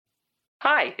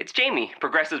Hi, it's Jamie,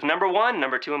 Progressive's number 1,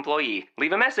 number 2 employee.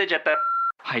 Leave a message at the...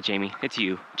 Hi, Jamie. It's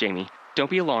you, Jamie. Don't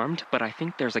be alarmed, but I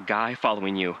think there's a guy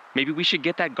following you. Maybe we should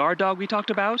get that guard dog we talked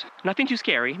about? Nothing too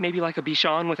scary. Maybe like a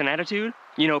Bichon with an attitude?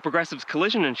 You know, Progressive's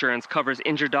collision insurance covers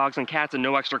injured dogs and cats at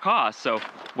no extra cost, so...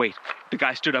 Wait, the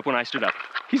guy stood up when I stood up.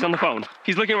 He's on the phone.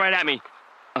 He's looking right at me.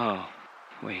 Oh,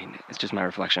 wait, it's just my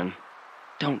reflection.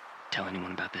 Don't tell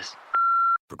anyone about this.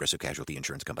 Progressive Casualty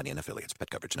Insurance Company and Affiliates. Pet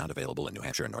coverage not available in New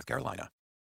Hampshire and North Carolina.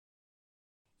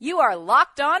 You are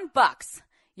Locked On Bucks,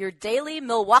 your daily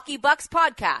Milwaukee Bucks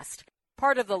podcast,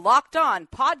 part of the Locked On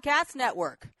Podcast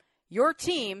Network, your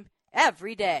team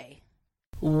every day.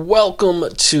 Welcome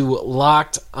to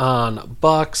Locked On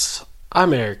Bucks.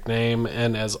 I'm Eric Name,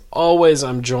 and as always,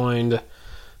 I'm joined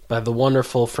by the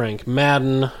wonderful Frank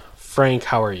Madden. Frank,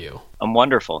 how are you? I'm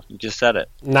wonderful. You just said it.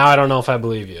 Now I don't know if I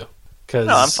believe you. No,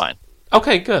 I'm fine.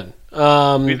 Okay, good.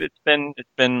 It's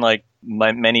been like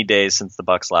many days since the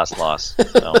Bucks last lost.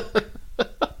 So.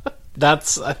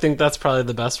 I think that's probably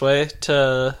the best way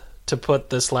to put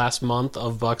this last month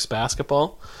of Bucks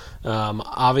basketball.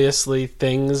 Obviously,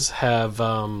 things have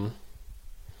not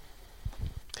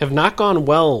gone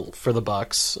well for the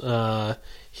Bucks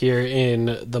here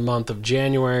in the month of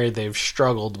January. They've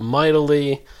struggled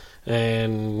mightily.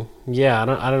 And yeah,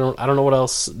 I don't know what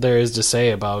else there is to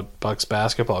say about Bucks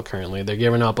basketball currently. They're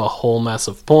giving up a whole mess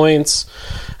of points.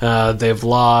 They've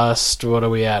lost, what are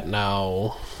we at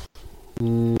now?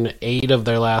 8 of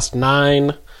their last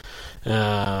 9.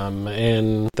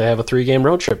 And they have a 3-game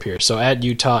road trip here. So at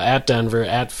Utah, at Denver,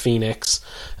 at Phoenix.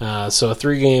 So a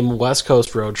 3-game West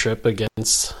Coast road trip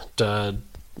against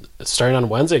starting on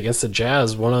Wednesday against the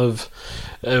Jazz.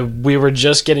 We were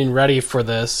just getting ready for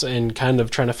this and kind of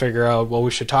trying to figure out what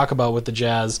we should talk about with the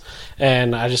Jazz,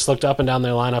 and I just looked up and down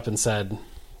their lineup and said,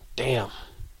 damn,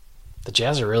 the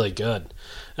Jazz are really good.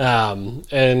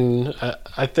 And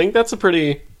I think that's a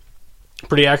pretty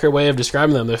accurate way of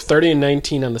describing them. They're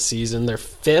 30-19 on the season. They're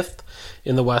 5th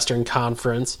in the Western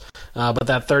Conference, but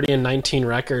that 30-19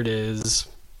 record is,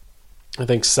 I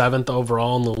think, 7th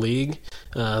overall in the league.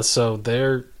 So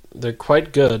they're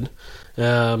quite good.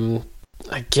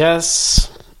 I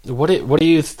guess, what are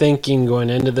you thinking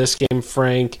going into this game,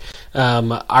 Frank?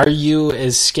 Are you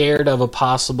as scared of a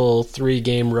possible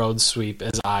 3-game road sweep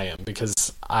as I am?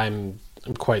 Because I'm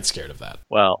quite scared of that.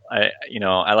 Well,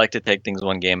 I like to take things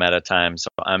one game at a time, so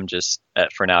I'm just,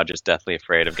 for now, just deathly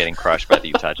afraid of getting crushed by the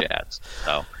Utah Jazz.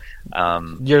 So,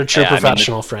 you're a true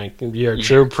professional, Frank. You're a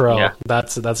true pro. Yeah.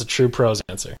 That's a true pro's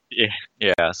answer.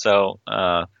 Yeah. So,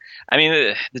 the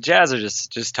Jazz are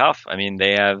just tough. I mean,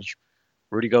 they have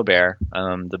Rudy Gobert,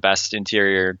 the best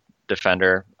interior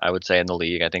defender, I would say, in the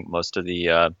league. I think most of the,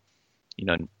 I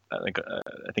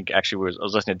think actually I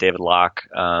was listening to David Locke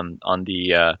on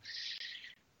the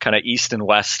kind of East and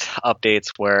West updates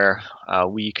where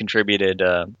we contributed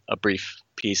a brief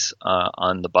piece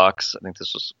on the Bucks. I think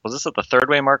this was this at the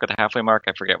 3rd-way mark or the halfway mark?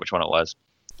 I forget which one it was.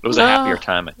 It was a happier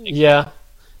time, I think. Yeah,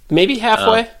 maybe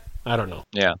halfway. I don't know.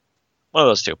 Yeah, one of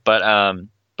those two. But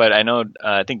I know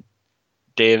I think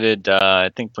David. I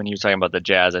think when he was talking about the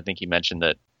Jazz, I think he mentioned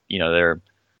that I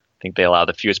think they allow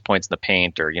the fewest points in the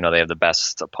paint, or they have the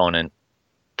best opponent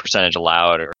percentage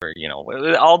allowed, or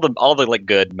all the like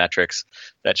good metrics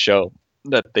that show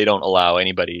that they don't allow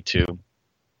anybody to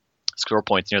score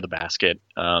points near the basket.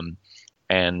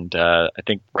 And I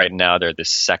think right now they're the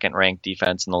 2nd-ranked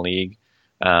defense in the league.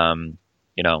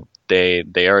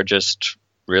 They are just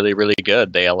really, really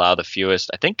good. They allow the fewest.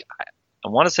 I think I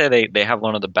want to say they have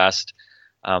one of the best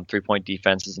 3-point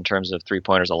defenses in terms of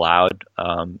 3-pointers allowed.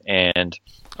 And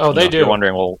they do. If you're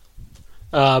wondering, well,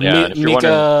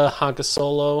 Mika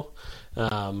Hankasolo,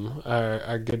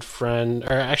 our good friend,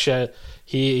 or actually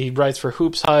he writes for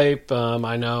Hoops Hype.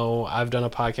 I know I've done a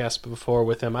podcast before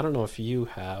with him. I don't know if you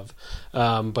have,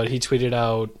 but he tweeted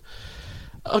out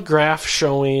a graph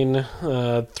showing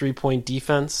 3-point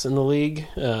defense in the league,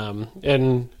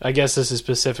 and I guess this is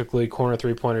specifically corner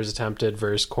 3-pointers attempted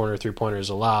versus corner 3-pointers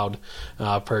allowed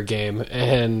per game.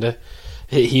 And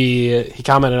he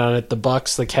commented on it. The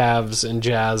Bucks, the Cavs, and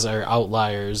Jazz are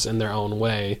outliers in their own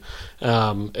way,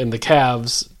 and the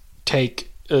Cavs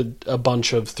take a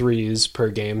bunch of threes per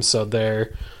game, so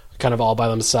they're kind of all by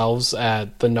themselves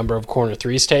at the number of corner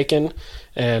threes taken,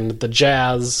 and the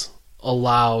Jazz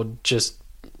allowed just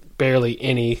barely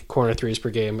any corner threes per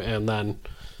game, and then,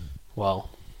 well,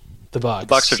 The Bucks. The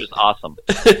Bucks are just awesome.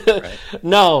 Right?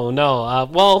 No.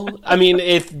 Well, I mean,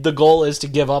 if the goal is to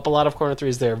give up a lot of corner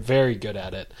threes, they're very good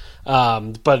at it.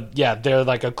 But yeah, they're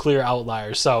like a clear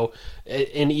outlier. So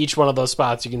in each one of those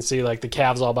spots, you can see like the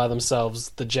Cavs all by themselves,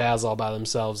 the Jazz all by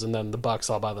themselves, and then the Bucks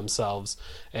all by themselves.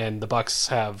 And the Bucks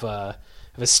have a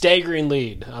staggering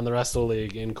lead on the rest of the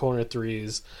league in corner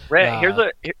threes.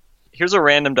 Here's a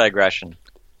random digression.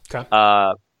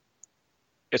 Okay.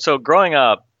 So growing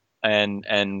up, and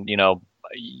you know,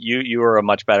 you were a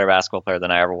much better basketball player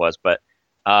than I ever was, but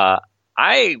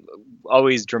I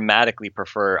always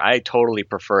I totally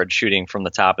preferred shooting from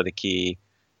the top of the key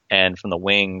and from the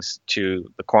wings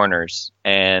to the corners.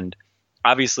 And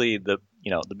obviously the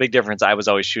big difference, I was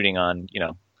always shooting on, you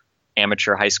know,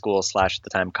 amateur high school / at the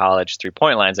time college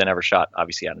 3-point lines. I never shot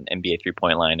obviously on an NBA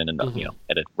 3-point line and you know,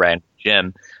 at a random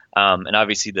gym. And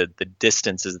obviously the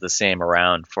distance is the same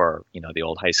around for, you know, the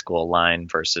old high school line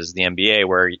versus the NBA,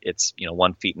 where it's, you know,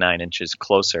 1 feet 9 inches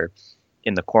closer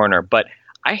in the corner. But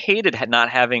I hated not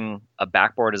having a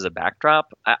backboard as a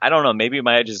backdrop. I don't know. Maybe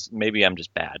I'm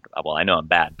just bad. Well, I know I'm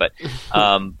bad, but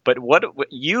but what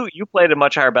you played a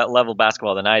much higher level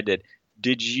basketball than I did.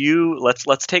 Did you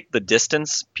let's take the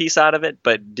distance piece out of it,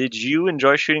 but did you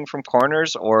enjoy shooting from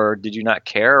corners, or did you not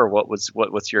care, or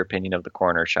what's your opinion of the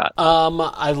corner shot?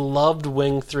 I loved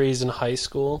wing threes in high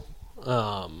school.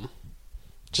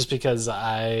 Just because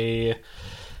I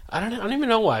don't even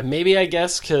know why. Maybe I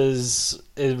guess because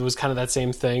it was kind of that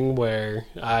same thing where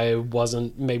I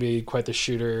wasn't maybe quite the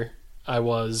shooter I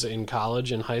was in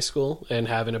college and high school, and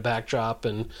having a backdrop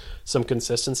and some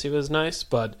consistency was nice.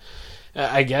 But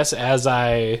I guess as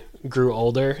I grew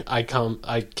older, I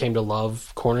came to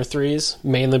love corner threes,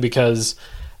 mainly because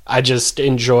I just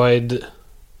enjoyed,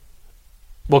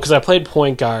 because I played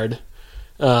point guard.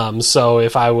 So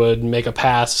if I would make a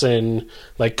pass and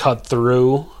like cut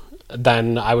through,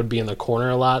 then I would be in the corner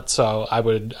a lot. So I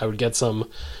would get some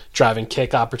drive and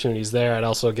kick opportunities there. I'd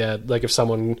also get, like, if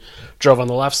someone drove on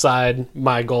the left side,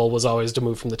 my goal was always to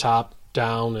move from the top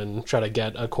down and try to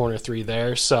get a corner three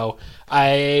there. So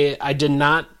I did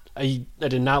not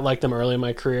like them early in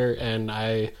my career, and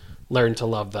I learned to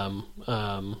love them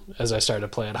as I started to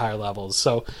play at higher levels.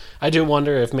 So I do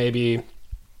wonder if maybe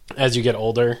as you get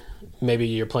older, maybe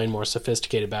you're playing more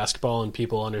sophisticated basketball and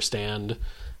people understand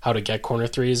how to get corner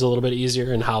threes a little bit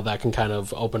easier, and how that can kind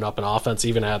of open up an offense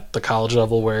even at the college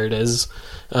level where it is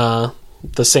the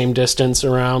same distance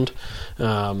around.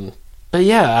 But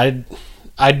yeah,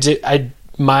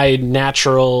 my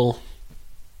natural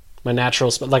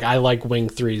like, I like wing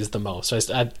threes the most.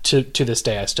 To this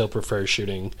day I still prefer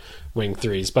shooting wing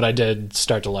threes, but I did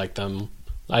start to like them.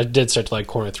 I did start to like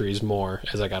corner threes more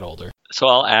as I got older. So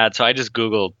I'll add. So I just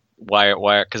Googled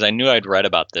wire because I knew I'd read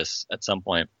about this at some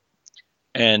point.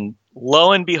 And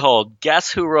lo and behold,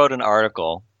 guess who wrote an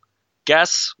article?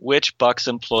 Guess which Bucks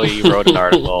employee wrote an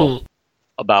article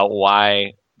about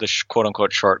why the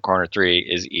quote-unquote short corner three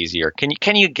is easier.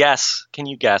 Can you guess?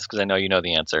 Because I know you know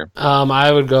the answer.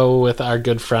 I would go with our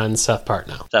good friend Seth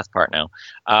Partnow.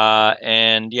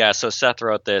 And yeah, so Seth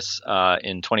wrote this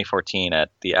in 2014 at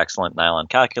the Excellent Nylon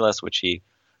Calculus, which he,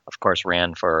 of course,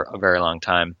 ran for a very long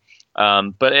time.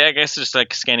 But I guess just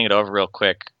like scanning it over real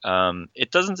quick,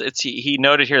 he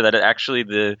noted here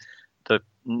that the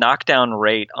knockdown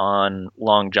rate on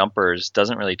long jumpers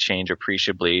doesn't really change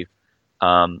appreciably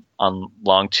on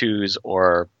long twos,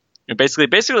 or basically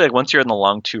like once you're in the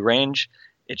long two range,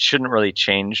 it shouldn't really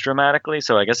change dramatically.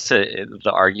 So I guess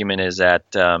the argument is that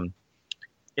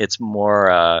it's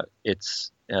more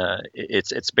it's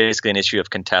basically an issue of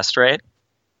contest rate.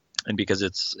 And because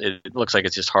it looks like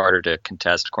it's just harder to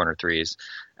contest corner threes,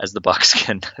 as the Bucks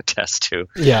can attest to.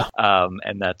 Yeah.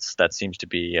 And that seems to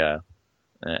be, and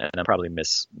I'm probably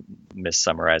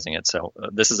mis-summarizing it. So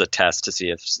this is a test to see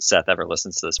if Seth ever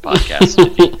listens to this podcast.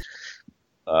 If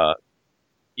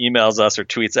he emails us or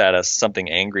tweets at us something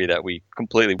angry that we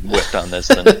completely whipped on this,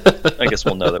 then I guess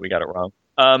we'll know that we got it wrong.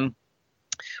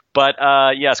 But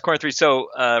yes, corner three. So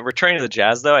returning to the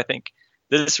Jazz, though, I think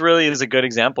this really is a good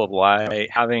example of why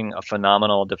having a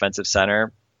phenomenal defensive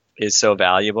center is so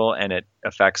valuable, and it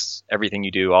affects everything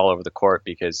you do all over the court.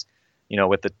 Because, you know,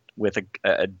 with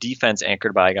a defense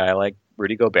anchored by a guy like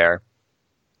Rudy Gobert,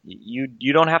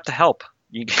 you don't have to help.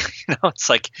 You know, it's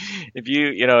like if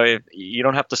you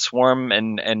don't have to swarm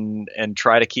and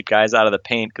try to keep guys out of the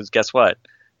paint, because guess what?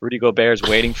 Rudy Gobert is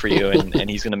waiting for you, and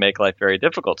he's going to make life very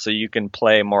difficult. So you can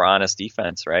play more honest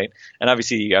defense, right? And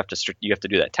obviously you have to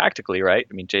do that tactically, right?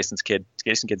 I mean, Jason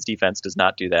Kidd's defense does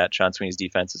not do that. Sean Sweeney's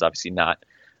defense is obviously not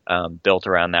built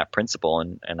around that principle,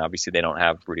 and obviously they don't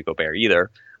have Rudy Gobert either,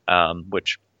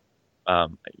 which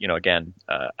Again,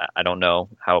 I don't know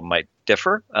how it might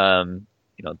differ.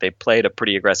 They played a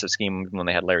pretty aggressive scheme when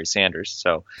they had Larry Sanders,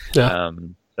 so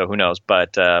so who knows?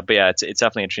 But yeah, it's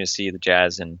definitely interesting to see the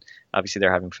Jazz, and obviously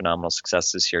they're having phenomenal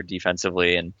success this year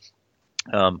defensively. And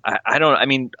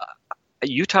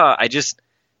Utah,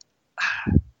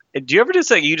 do you ever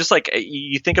just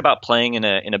you think about playing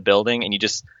in a building and you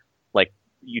just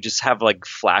have like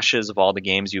flashes of all the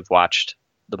games you've watched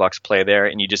the Bucks play there,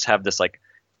 and you just have this like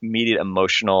immediate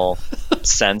emotional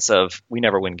sense of we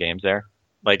never win games there.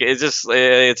 Like it's just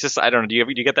I don't know. Do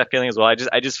you get that feeling as well?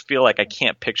 I just feel like I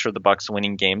can't picture the Bucks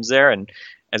winning games there. And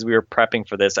as we were prepping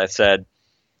for this, I said,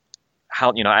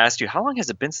 I asked you, how long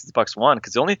has it been since the Bucks won?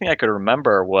 Because the only thing I could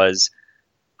remember was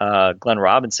Glenn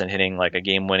Robinson hitting like a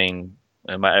game-winning.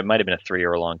 It might have been a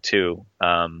 3-year long too,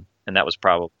 and that was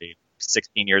probably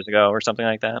 16 years ago or something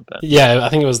like that. But yeah, I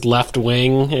think it was left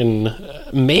wing and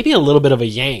maybe a little bit of a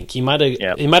yank. He might have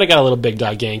got a little big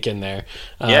dog yank in there.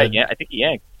 I think he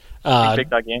yanked. Big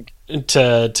dog yank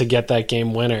to get that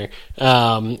game winner.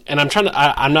 And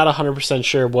I'm not 100%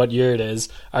 sure what year it is.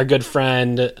 Our good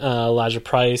friend Elijah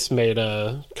Price made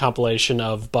a compilation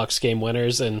of Bucks game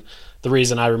winners, and the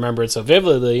reason I remember it so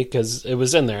vividly because it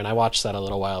was in there and I watched that a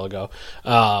little while ago.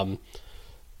 But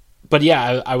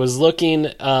yeah, I was looking.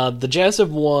 The Jazz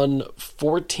have won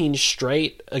 14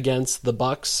 straight against the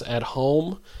Bucks at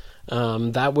home.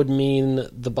 That would mean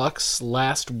the Bucks'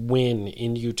 last win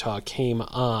in Utah came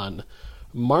on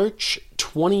March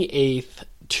 28th,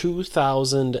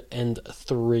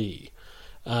 2003.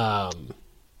 Oh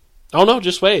no,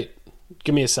 just wait.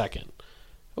 Give me a second.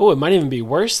 Oh, it might even be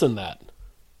worse than that.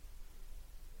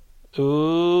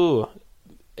 Ooh,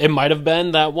 it might have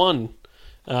been that one.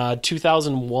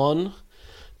 2001.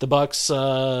 The Bucks'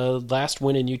 last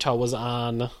win in Utah was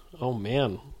on. Oh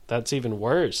man, that's even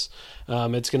worse.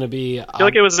 It's going to be. I feel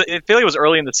like it was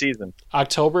early in the season.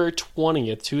 October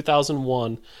 20th,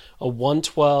 2001, a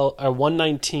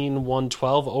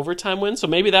 119-112 overtime win. So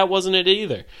maybe that wasn't it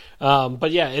either.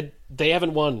 But yeah, they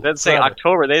haven't won. Let's say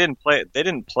October. They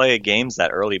didn't play games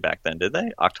that early back then, did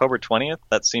they? October 20th.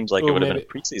 That seems like it would have been a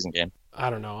preseason game. I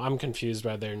don't know. I'm confused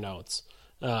by their notes.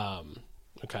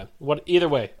 Okay. Either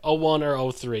way, 01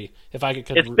 or 03. If I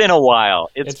could. It's been a while.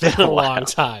 It's been a long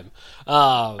time.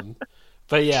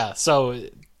 But yeah, so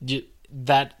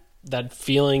that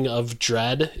feeling of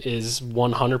dread is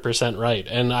 100% right,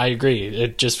 and I agree.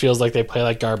 It just feels like they play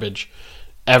like garbage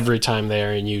every time they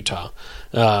are in Utah.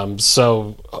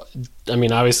 So, I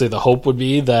mean, obviously the hope would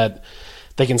be that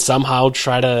they can somehow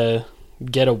try to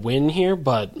get a win here,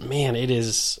 but man,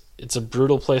 it's a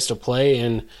brutal place to play,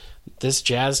 and this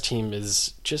Jazz team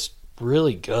is just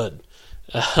really good.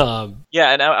 Yeah,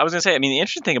 and I was going to say, I mean, the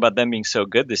interesting thing about them being so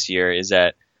good this year is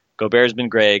that Gobert's been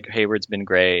great. Hayward's been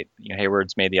great. Hayward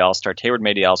made the All-Star team.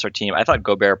 I thought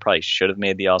Gobert probably should have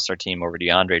made the All-Star team over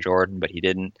DeAndre Jordan, but he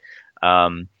didn't.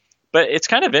 But it's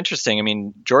kind of interesting. I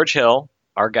mean, George Hill,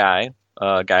 our guy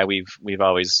we've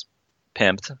always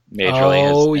pimped majorly,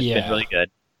 has been really good.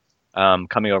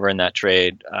 Coming over in that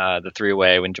trade, the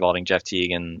 3-way involving Jeff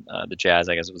Teague and the Jazz.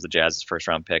 I guess it was the Jazz's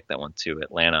first-round pick that went to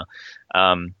Atlanta.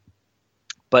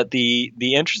 But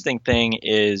the interesting thing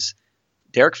is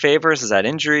Derek Favors has had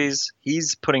injuries.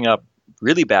 He's putting up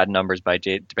really bad numbers by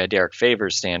Derek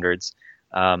Favors standards.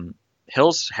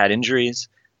 Hill's had injuries.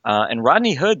 And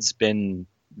Rodney Hood's been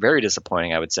very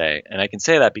disappointing, I would say. And I can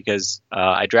say that because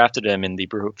I drafted him in the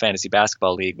Brew Fantasy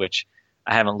Basketball League, which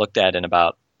I haven't looked at in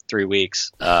about 3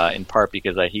 weeks, in part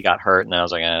because he got hurt, and I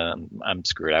was like, I'm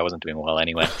screwed. I wasn't doing well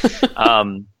anyway.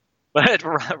 But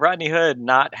Rodney Hood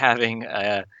not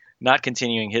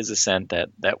continuing his ascent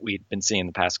that we'd been seeing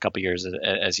the past couple of years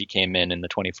as he came in the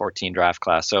 2014 draft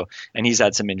class. So, and he's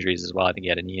had some injuries as well. I think he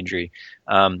had a knee injury.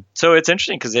 So it's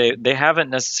interesting because they haven't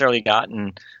necessarily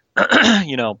gotten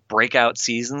breakout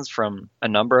seasons from a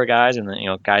number of guys,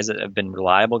 and guys that have been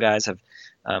reliable guys have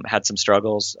had some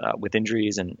struggles with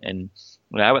injuries. And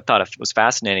I thought it was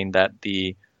fascinating that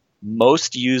the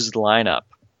most used lineup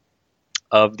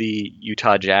of the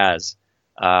Utah Jazz,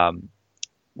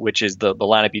 which is the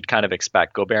lineup you'd kind of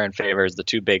expect. Gobert and Favors, the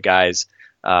two big guys,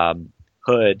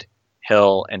 Hood,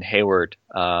 Hill, and Hayward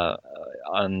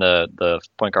on the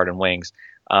point guard and wings.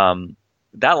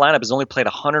 That lineup has only played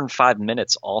 105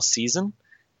 minutes all season,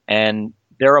 and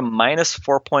they're a minus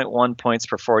 4.1 points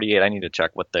per 48. I need to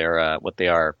check what they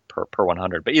are per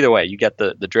 100. But either way, you get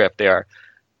the drift. They are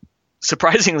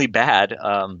surprisingly bad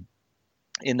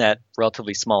in that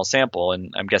relatively small sample,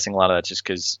 and I'm guessing a lot of that's just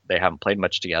because they haven't played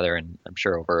much together, and I'm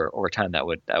sure over time that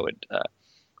would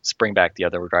spring back the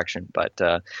other direction. But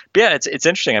yeah, it's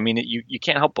interesting. I mean, you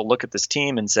can't help but look at this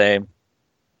team and say,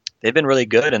 they've been really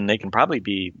good, and they can probably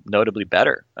be notably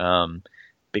better.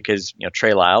 Because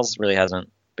Trey Lyles really hasn't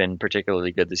been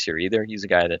particularly good this year either. He's a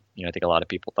guy that I think a lot of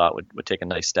people thought would take a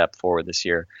nice step forward this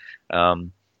year.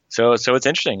 So it's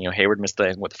interesting. Hayward missed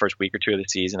the first week or two of the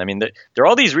season. I mean, there are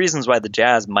all these reasons why the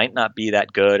Jazz might not be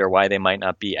that good, or why they might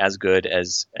not be as good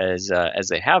as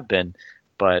they have been.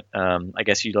 But I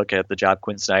guess you look at the job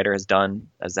Quinn Snyder has done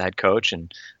as the head coach,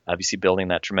 and obviously building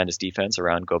that tremendous defense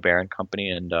around Gobert and company,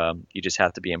 and you just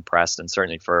have to be impressed. And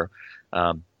certainly for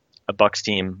a Bucks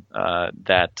team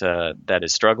that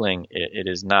is struggling, it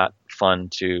is not fun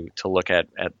to look at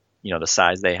the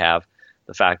size they have,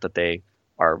 the fact that they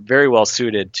are very well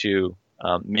suited to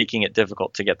making it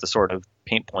difficult to get the sort of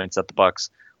paint points that the Bucks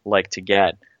like to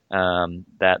get.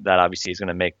 That obviously is going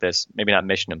to make this maybe not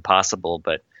mission impossible,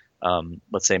 but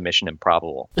let's say mission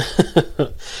improbable.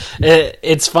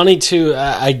 It's funny too.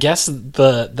 I guess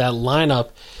that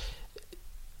lineup,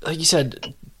 like you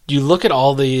said, you look at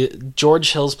all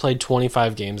George Hill's played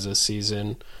 25 games this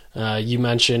season. You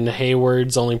mentioned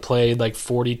Hayward's only played like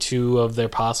 42 of their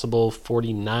possible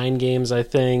 49 games, I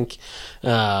think.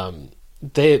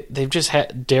 They've just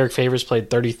had Derek Favors played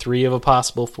 33 of a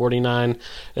possible 49.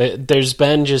 There's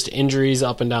been just injuries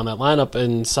up and down that lineup,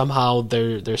 and somehow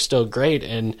they're still great.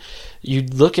 And you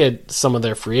look at some of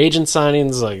their free agent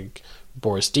signings like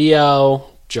Boris Diaw,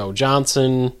 Joe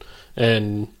Johnson,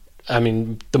 and I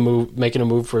mean making a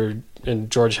move for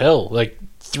George Hill, like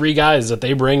 3 guys that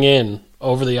they bring in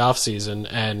over the offseason,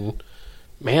 and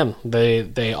man,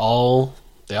 they all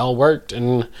worked,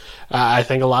 and I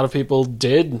think a lot of people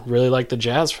did really like the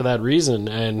Jazz for that reason.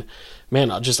 And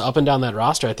man, just up and down that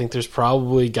roster, I think there's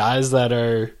probably guys that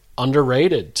are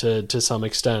underrated to some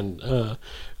extent.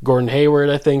 Gordon Hayward,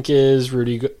 I think, is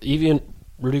Rudy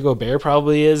Gobert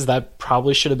probably is. That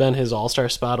probably should have been his all-star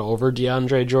spot over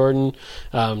DeAndre Jordan.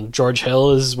 George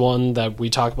Hill is one that we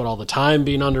talk about all the time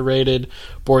being underrated.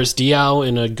 Boris Diaw,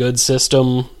 in a good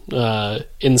system,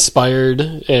 inspired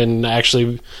and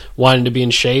actually wanting to be in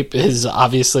shape, is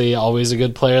obviously always a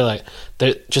good player. Like,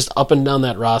 just up and down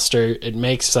that roster, it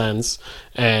makes sense.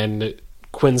 And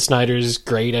Quinn Snyder's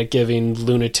great at giving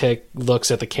lunatic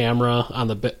looks at the camera on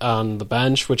the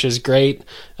bench, which is great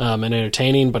and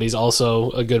entertaining. But he's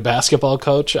also a good basketball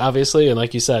coach, obviously. And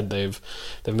like you said, they've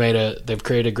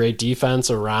created a great defense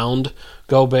around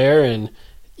Gobert. And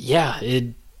yeah,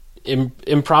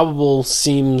 improbable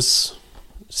seems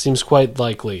quite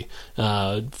likely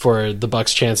for the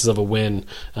Bucks' chances of a win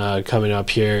coming up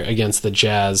here against the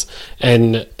Jazz.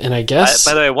 And I guess,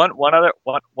 by the way,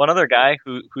 one other guy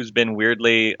who's been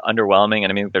weirdly underwhelming,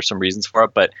 and I mean there's some reasons for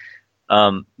it, but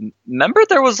remember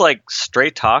there was like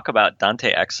straight talk about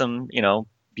Dante Exum,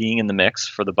 being in the mix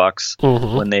for the Bucks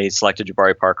when they selected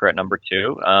Jabari Parker at number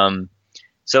 2.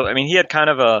 So I mean he had kind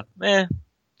of a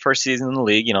first season in the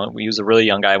league. He was a really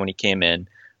young guy when he came in.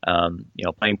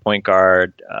 Playing point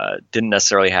guard, didn't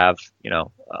necessarily have,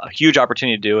 a huge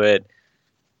opportunity to do it,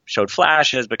 showed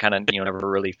flashes, but kind of, never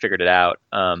really figured it out.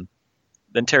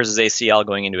 Then tears his ACL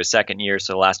going into his second year.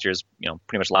 So last year's,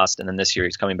 pretty much lost. And then this year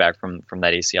he's coming back from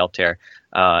that ACL tear,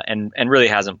 and really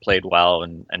hasn't played well.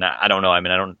 And I don't know. I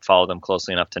mean, I don't follow them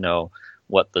closely enough to know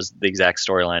what the exact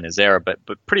storyline is there, but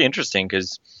pretty interesting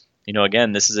because,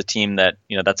 again, this is a team that,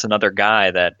 that's another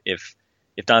guy that if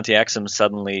Dante Exum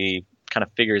suddenly kind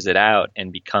of figures it out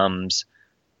and becomes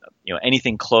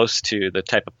anything close to the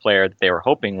type of player that they were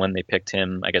hoping when they picked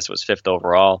him, I guess it was 5th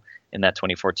overall in that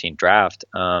 2014 draft.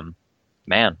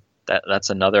 Man, that's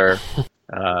another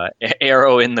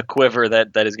arrow in the quiver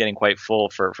that is getting quite full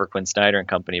for Quinn Snyder and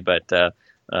company. But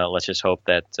let's just hope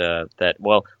that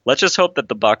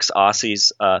the Bucks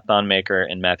Aussies, Thon Maker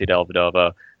and Matthew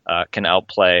Dellavedova, can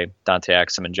outplay Dante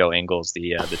Exum and Joe Ingles,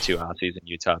 the 2 Aussies in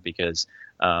Utah, because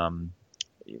the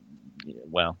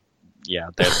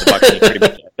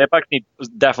Bucks need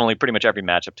definitely pretty much every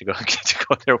matchup to go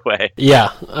their way.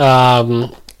 Yeah,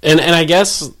 and I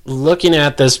guess looking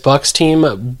at this Bucks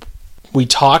team, we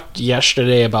talked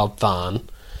yesterday about Thon.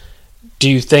 Do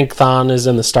you think Thon is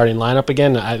in the starting lineup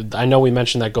again? I know we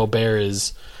mentioned that Gobert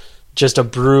is just a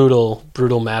brutal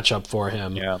matchup for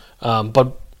him. Yeah.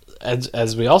 But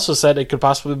as we also said, it could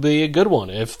possibly be a good one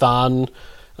if Thon.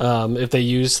 If they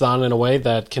use Thon in a way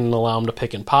that can allow him to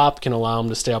pick and pop, can allow him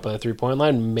to stay up at the 3-point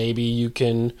line, maybe you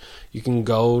can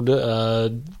go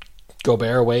to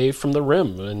Gobert away from the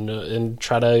rim and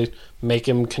try to make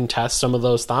him contest some of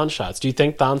those Thon shots. Do you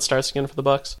think Thon starts again for the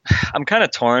Bucks? I'm kind of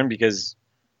torn because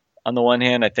on the one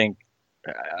hand, I think,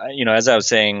 as I was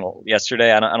saying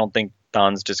yesterday, I don't think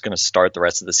Thon's just going to start the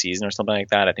rest of the season or something like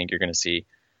that. I think you're going to see,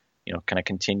 kind of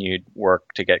continued work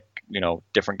to get,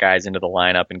 different guys into the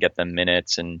lineup and get them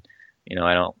minutes. And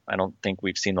I don't think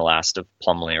we've seen the last of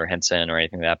Plumlee or Henson or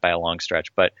anything like that by a long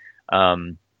stretch. But I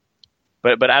don't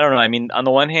know. I mean, on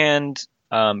the one hand,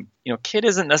 Kidd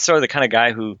isn't necessarily the kind of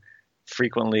guy who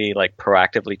frequently like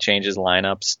proactively changes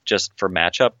lineups just for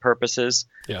matchup purposes.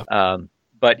 Yeah.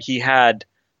 But he had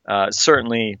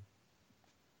certainly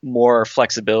more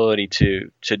flexibility to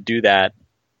do that,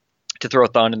 to throw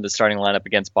Thon in the starting lineup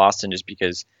against Boston, just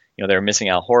because they were missing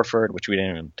Al Horford, which we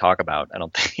didn't even talk about, I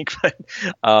don't think,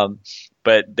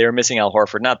 but they were missing Al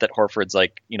Horford. Not that Horford's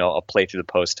like a play through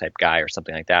the post type guy or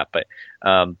something like that, but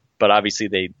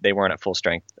obviously they weren't at full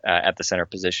strength at the center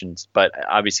positions. But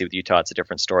obviously with Utah, it's a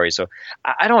different story. So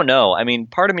I don't know. I mean,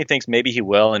 part of me thinks maybe he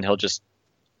will, and he'll just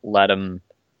let him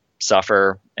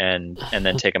suffer and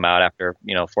then take him out after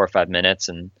 4 or 5 minutes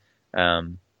and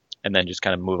then just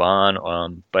kind of move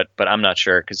on. But I'm not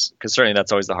sure, because certainly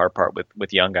that's always the hard part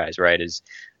with young guys, right? Is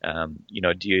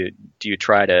do you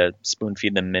try to spoon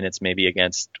feed them minutes maybe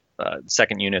against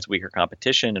second units, weaker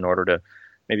competition, in order to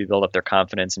maybe build up their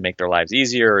confidence and make their lives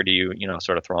easier, or do you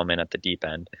sort of throw them in at the deep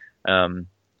end?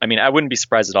 I mean, I wouldn't be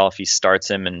surprised at all if he starts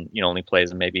him and only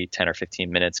plays him maybe 10 or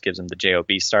 15 minutes, gives him the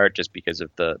JOB start just because of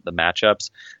the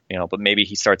matchups, but maybe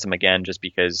he starts him again just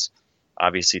because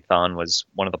obviously Thon was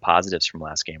one of the positives from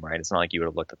last game, right? It's not like you would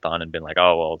have looked at Thon and been like,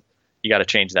 oh, well, you got to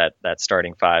change that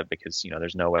starting five because,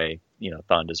 there's no way,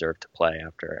 Thon deserved to play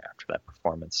after that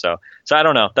performance. So I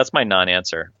don't know. That's my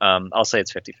non-answer. I'll say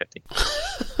it's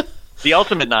 50-50. The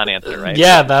ultimate non-answer, right?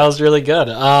 Yeah, that was really good.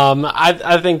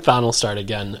 I think Thon will start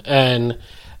again. And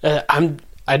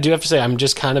I do have to say, I'm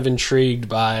just kind of intrigued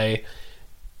by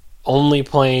only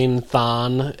playing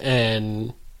Thon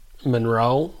and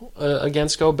Monroe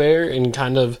against Gobert, and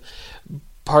kind of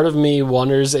part of me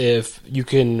wonders if you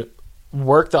can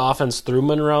work the offense through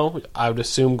Monroe. I would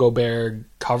assume Gobert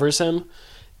covers him.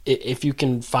 If you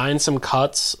can find some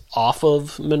cuts off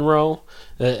of Monroe,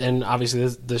 and obviously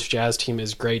this Jazz team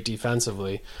is great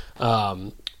defensively,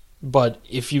 but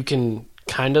if you can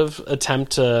kind of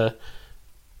attempt to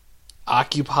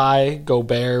occupy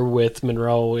Gobert with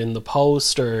Monroe in the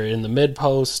post or in the mid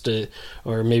post,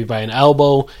 or maybe by an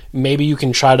elbow, maybe you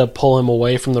can try to pull him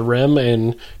away from the rim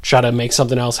and try to make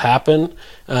something else happen.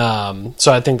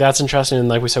 So I think that's interesting, and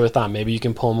like we said with Thon, maybe you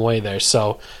can pull him away there.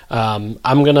 So I'm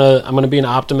gonna be an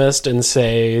optimist and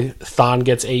say Thon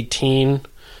gets 18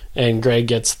 and Greg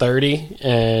gets 30,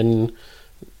 and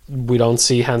we don't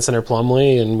see Henson or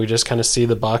Plumlee, and we just kind of see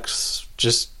the Bucks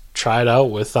just try it out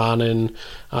with Thon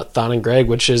and Greg,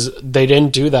 which is, they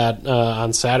didn't do that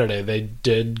on Saturday. They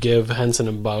did give Henson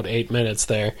about 8 minutes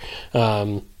there.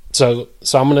 So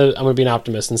I'm gonna be an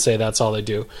optimist and say that's all they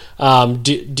do.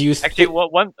 Do you actually?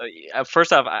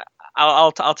 First off,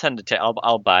 I'll tend to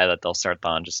I'll buy that they'll start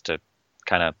Thon just to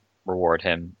kind of reward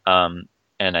him. And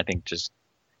I think just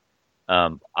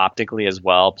optically as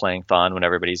well, playing Thon when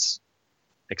everybody's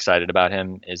excited about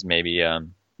him is maybe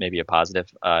a positive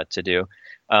to do.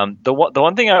 The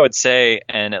one thing I would say,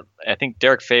 and I think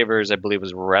Derek Favors, I believe,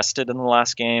 was rested in the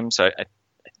last game, so I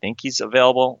think he's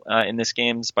available in this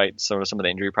game, despite sort of some of the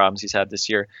injury problems he's had this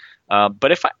year.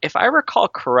 But if I recall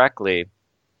correctly,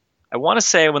 I want to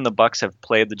say when the Bucks have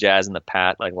played the Jazz in the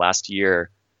past, like last year,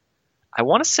 I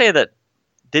want to say that,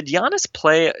 did Giannis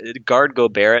play guard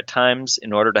Gobert at times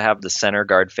in order to have the center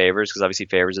guard Favors? Because obviously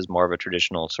Favors is more of a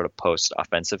traditional sort of post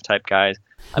offensive type guy.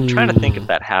 I'm trying to think if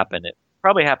that happened. It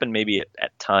probably happened maybe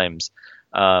at times.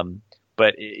 But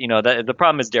the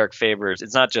problem is Derek Favors.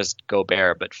 It's not just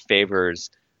Gobert, but Favors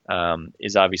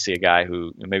is obviously a guy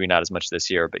who, maybe not as much this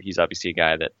year, but he's obviously a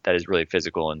guy that is really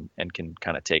physical and can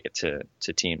kind of take it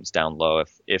to teams down low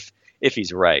if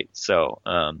he's right. So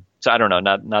I don't know.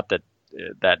 Not that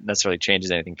that necessarily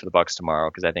changes anything for the Bucks tomorrow,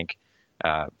 because I think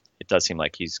it does seem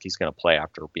like he's going to play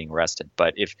after being rested.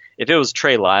 But if it was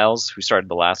Trey Lyles who started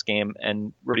the last game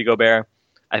and Rudy Gobert,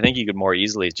 I think you could more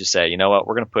easily just say, you know what,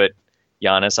 we're going to put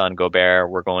Giannis on Gobert.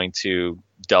 We're going to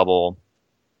double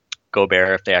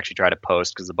Gobert if they actually try to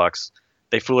post, because the Bucks,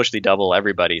 they foolishly double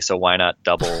everybody. So why not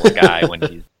double a guy when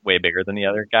he's way bigger than the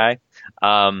other guy?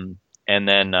 And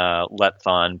then let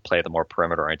Thon play the more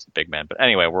perimeter-oriented big man. But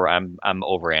anyway, I'm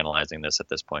overanalyzing this at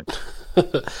this point.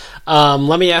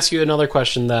 Let me ask you another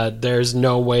question that there's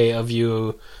no way of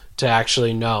you to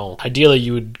actually know. Ideally,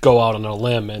 you would go out on a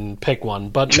limb and pick one,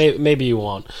 but maybe you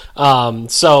won't.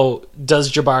 So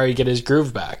does Jabari get his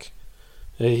groove back?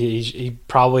 He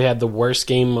probably had the worst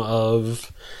game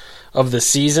of the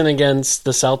season against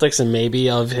the Celtics, and maybe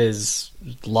of his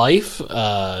life.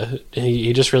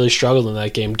 He just really struggled in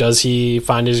that game. Does he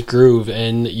find his groove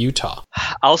in Utah?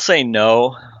 I'll say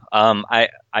no. I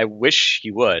wish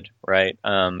he would, right?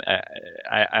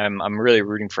 I'm really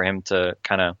rooting for him to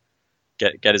kind of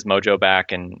get his mojo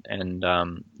back, and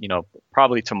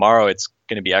probably tomorrow it's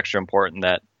going to be extra important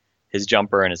that his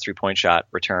jumper and his 3-point shot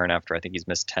return after I think he's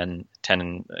missed 10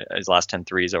 in his last 10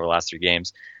 threes over the last 3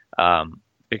 games,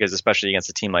 because especially against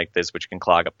a team like this which can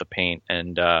clog up the paint,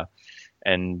 and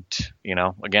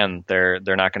again they're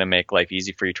not going to make life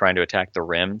easy for you trying to attack the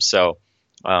rim, so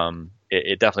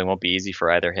it definitely won't be easy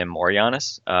for either him or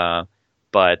Giannis,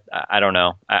 but I don't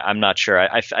know, I'm not sure.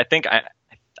 I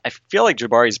feel like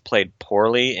Jabari's played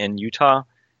poorly in Utah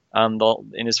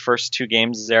in his first 2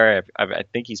 games there. I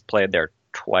think he's played there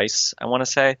twice, I want to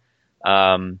say,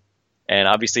 and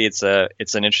obviously it's an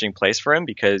interesting place for him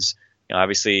because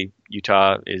obviously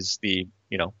Utah is the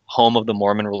home of the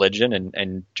Mormon religion,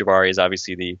 and Jabari is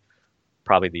obviously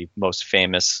probably the most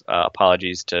famous,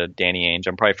 apologies to Danny Ainge,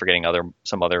 I'm probably forgetting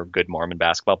some other good Mormon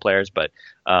basketball players, but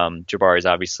Jabari is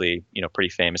obviously pretty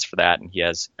famous for that, and he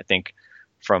has, I think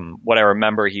from what I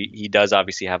remember, he does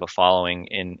obviously have a following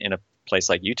in a place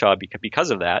like Utah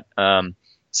because of that.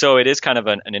 So it is kind of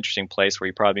an interesting place where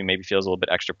he probably maybe feels a little bit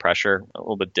extra pressure, a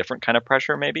little bit different kind of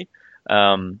pressure maybe.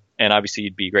 And obviously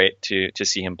it'd be great to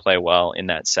see him play well in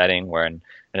that setting and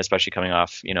especially coming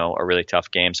off, a really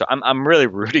tough game. So I'm really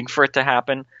rooting for it to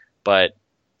happen. But,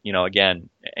 again,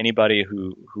 anybody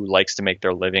who likes to make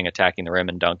their living attacking the rim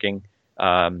and dunking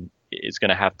is going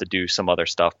to have to do some other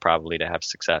stuff probably to have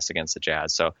success against the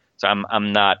Jazz. So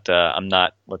I'm not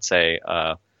let's say,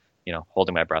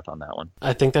 holding my breath on that one.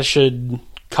 I think that should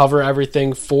cover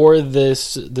everything for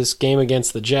this game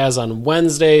against the Jazz on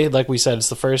Wednesday. Like we said, it's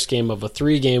the first game of a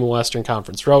 3-game Western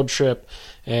Conference road trip,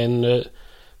 and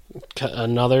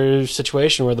another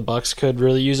situation where the Bucks could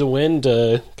really use a win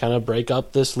to kind of break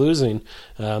up this losing.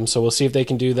 So we'll see if they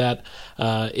can do that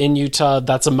in Utah.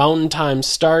 That's a Mountain Time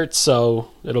start, so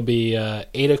it'll be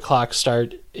 8 o'clock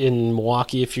start in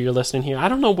Milwaukee if you're listening here. I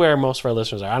don't know where most of our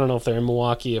listeners are. I don't know if they're in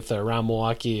Milwaukee, if they're around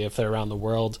Milwaukee, if they're around the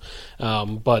world,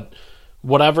 but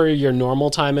whatever your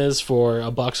normal time is for a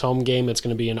Bucks home game, it's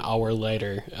going to be an hour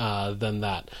later than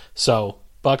that. So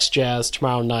Bucks Jazz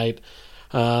tomorrow night.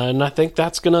 And I think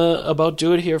that's going to about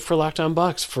do it here for Locked On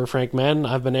Bucks. For Frank Madden,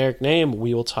 I've been Eric Name.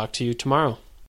 We will talk to you tomorrow.